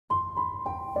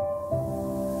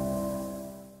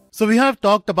So we have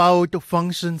talked about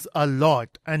functions a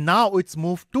lot, and now it's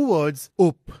moved towards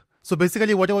OOP. So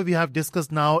basically whatever we have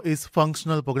discussed now is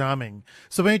functional programming.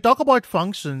 So when we talk about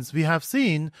functions, we have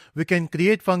seen we can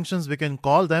create functions, we can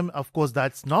call them, of course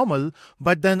that's normal,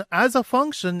 but then as a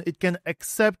function, it can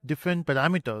accept different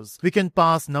parameters. We can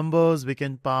pass numbers, we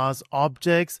can pass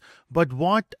objects, but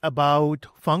what about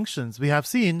functions? We have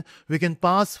seen we can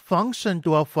pass function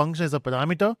to a function as a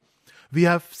parameter. We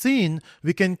have seen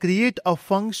we can create a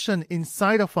function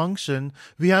inside a function.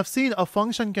 We have seen a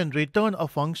function can return a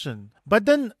function. But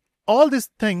then all this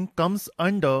thing comes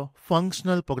under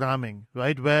functional programming,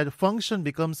 right? Where function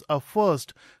becomes a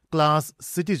first class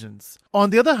citizens. On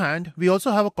the other hand, we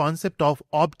also have a concept of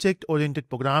object-oriented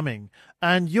programming.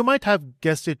 And you might have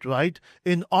guessed it right.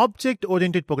 In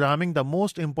object-oriented programming, the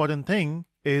most important thing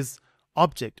is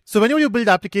object. So whenever you build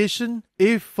application,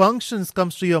 if functions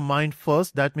comes to your mind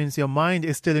first, that means your mind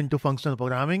is still into functional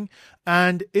programming.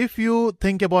 And if you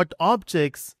think about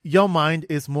objects, your mind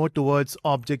is more towards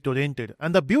object oriented.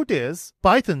 And the beauty is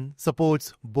Python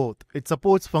supports both. It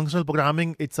supports functional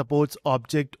programming, it supports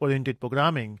object oriented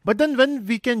programming. But then when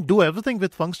we can do everything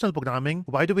with functional programming,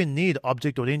 why do we need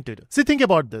object oriented? See, think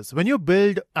about this. When you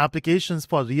build applications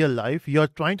for real life, you're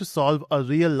trying to solve a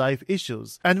real life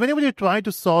issues. And whenever you try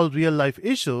to solve real life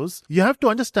issues, you have to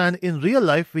understand in real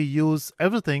life we use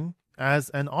everything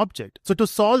as an object. So to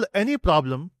solve any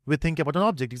problem, we think about an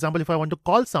object. Example, if I want to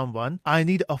call someone, I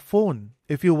need a phone.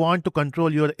 If you want to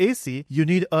control your AC, you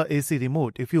need a AC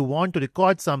remote. If you want to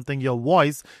record something, your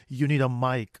voice, you need a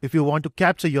mic. If you want to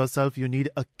capture yourself, you need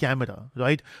a camera,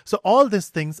 right? So all these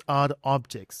things are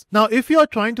objects. Now, if you are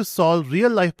trying to solve real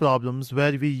life problems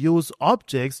where we use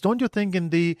objects, don't you think in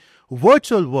the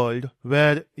virtual world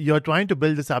where you're trying to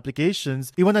build these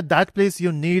applications, even at that place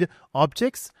you need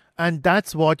objects? And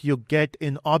that's what you get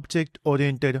in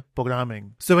object-oriented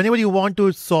programming. So whenever you want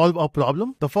to solve a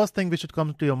problem, the first thing which should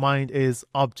come to your mind is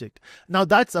object. Now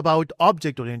that's about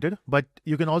object-oriented, but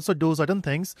you can also do certain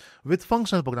things with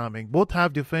functional programming. Both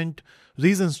have different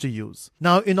reasons to use.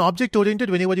 Now in object-oriented,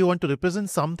 whenever you want to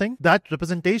represent something, that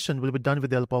representation will be done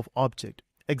with the help of object.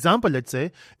 Example, let's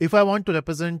say, if I want to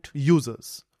represent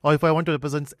users, or if I want to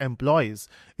represent employees,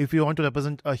 if you want to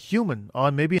represent a human, or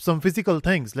maybe some physical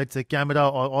things, let's say camera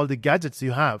or all the gadgets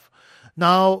you have.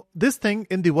 Now, this thing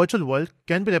in the virtual world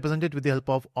can be represented with the help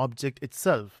of object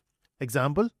itself.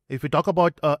 Example, if we talk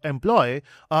about an employee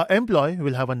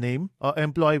will have a name, an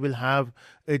employee will have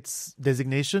its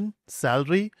designation,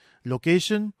 salary,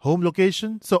 location, home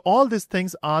location. So all these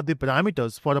things are the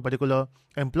parameters for a particular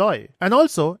employee. And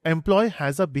also, employee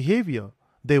has a behavior.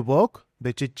 They work,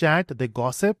 they chit-chat, they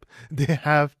gossip, they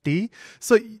have tea.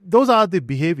 So those are the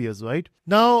behaviors, right?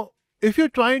 Now, if you're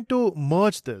trying to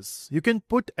merge this, you can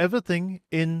put everything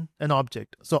in an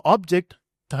object. So object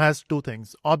has two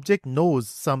things. Object knows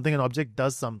something and object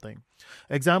does something.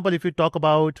 Example, if you talk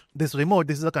about this remote,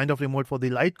 this is a kind of remote for the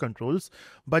light controls,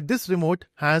 but this remote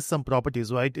has some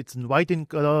properties, right? It's white in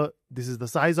color. This is the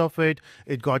size of it.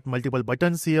 It got multiple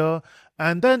buttons here.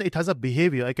 And then it has a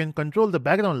behavior. I can control the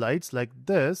background lights like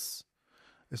this.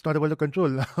 It's not able to control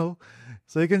now.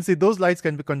 So you can see those lights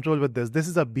can be controlled with this. This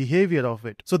is a behavior of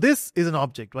it. So this is an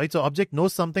object, right? So object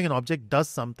knows something and object does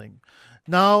something.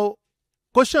 Now,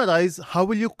 question arises, how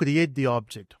will you create the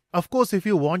object? Of course, if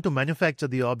you want to manufacture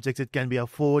the objects, it can be a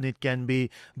phone, it can be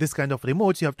this kind of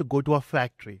remotes, you have to go to a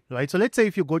factory, right? So let's say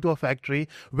if you go to a factory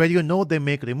where you know they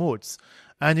make remotes,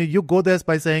 and you go there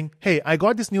by saying, hey, I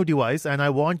got this new device and I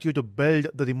want you to build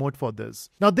the remote for this.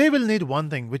 Now they will need one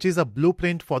thing, which is a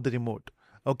blueprint for the remote.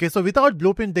 Okay, so without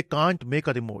blueprint, they can't make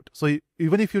a remote. So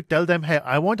even if you tell them, hey,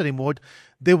 I want a remote,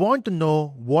 they want to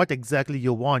know what exactly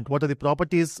you want. What are the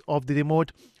properties of the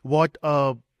remote? What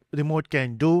a remote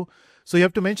can do. So you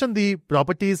have to mention the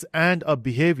properties and a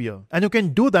behavior. And you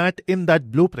can do that in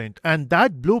that blueprint. And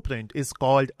that blueprint is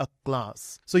called a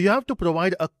class. So you have to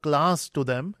provide a class to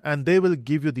them and they will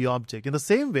give you the object. In the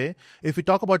same way, if we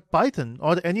talk about Python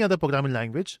or any other programming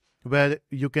language, where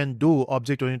you can do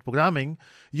object-oriented programming,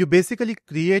 you basically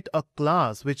create a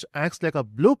class which acts like a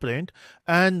blueprint,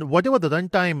 and whatever the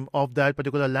runtime of that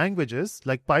particular language is,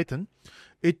 like Python,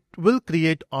 it will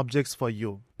create objects for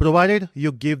you, provided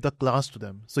you give the class to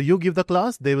them. So you give the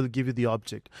class, they will give you the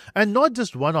object. And not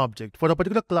just one object. For a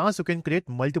particular class, you can create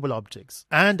multiple objects.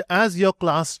 And as your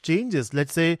class changes,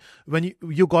 let's say when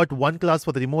you got one class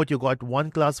for the remote, you got one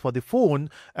class for the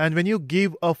phone, and when you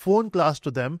give a phone class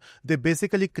to them, they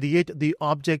basically create the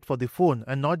object for the phone.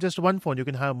 And not just one phone, you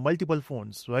can have multiple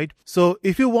phones, right? So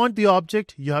if you want the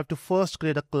object, you have to first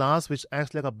create a class which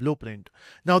acts like a blueprint.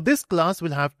 Now this class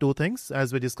will have two things,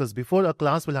 as we discussed before. A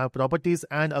class will have properties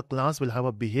and and a class will have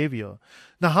a behavior.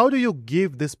 Now, how do you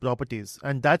give these properties?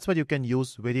 And that's where you can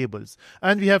use variables.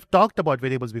 And we have talked about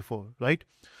variables before, right?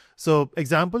 So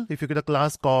example, if you get a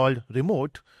class called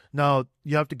remote, now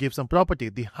you have to give some property,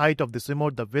 the height of this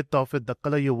remote, the width of it, the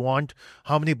color you want,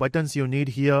 how many buttons you need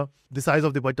here, the size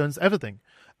of the buttons, everything.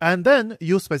 And then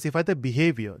you specify the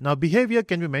behavior. Now behavior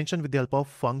can be mentioned with the help of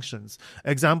functions.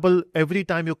 Example, every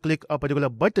time you click a particular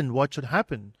button, what should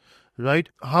happen, right?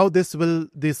 How this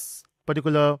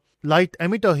particular light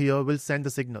emitter here will send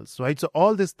the signals, right? So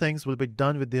all these things will be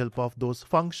done with the help of those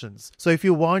functions. So if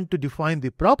you want to define the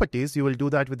properties, you will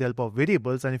do that with the help of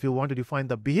variables. And if you want to define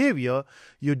the behavior,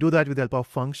 you do that with the help of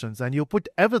functions, and you put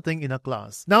everything in a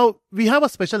class. Now we have a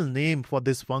special name for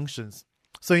these functions.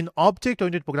 So in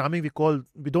object-oriented programming,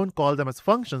 we don't call them as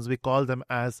functions, we call them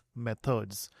as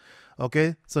methods.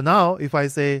 Okay, so now if I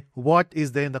say what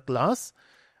is there in the class,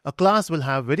 a class will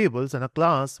have variables and a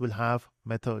class will have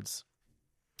methods.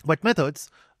 But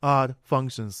methods are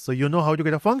functions. So you know how to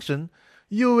get a function,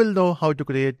 you will know how to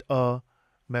create a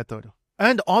method.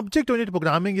 And object-oriented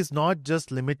programming is not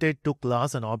just limited to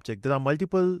class and object. There are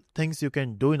multiple things you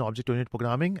can do in object-oriented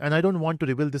programming, and I don't want to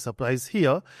reveal the surprise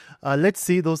here. Let's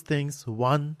see those things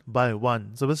one by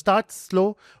one. So we'll start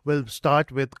slow. We'll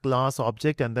start with class,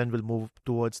 object, and then we'll move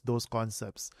towards those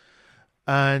concepts.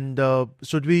 And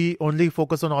should we only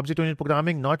focus on object-oriented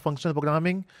programming, not functional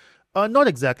programming? Not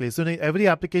exactly. So in every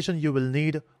application, you will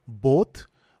need both,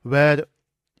 where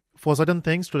for certain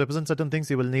things, to represent certain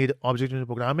things, you will need object-oriented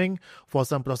programming. For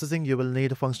some processing, you will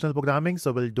need functional programming.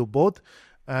 So we'll do both.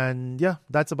 And yeah,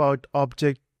 that's about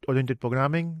object-oriented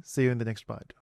programming. See you in the next part.